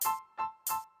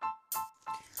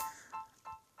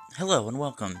Hello and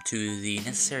welcome to the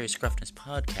Necessary Scruffness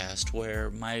podcast, where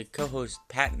my co-host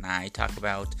Pat and I talk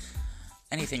about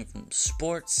anything from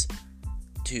sports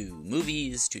to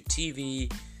movies to TV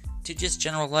to just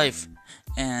general life.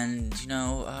 And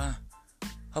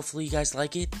hopefully you guys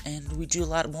like it, and we do a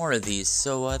lot more of these.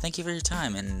 So thank you for your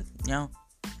time, and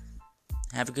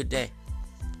have a good day.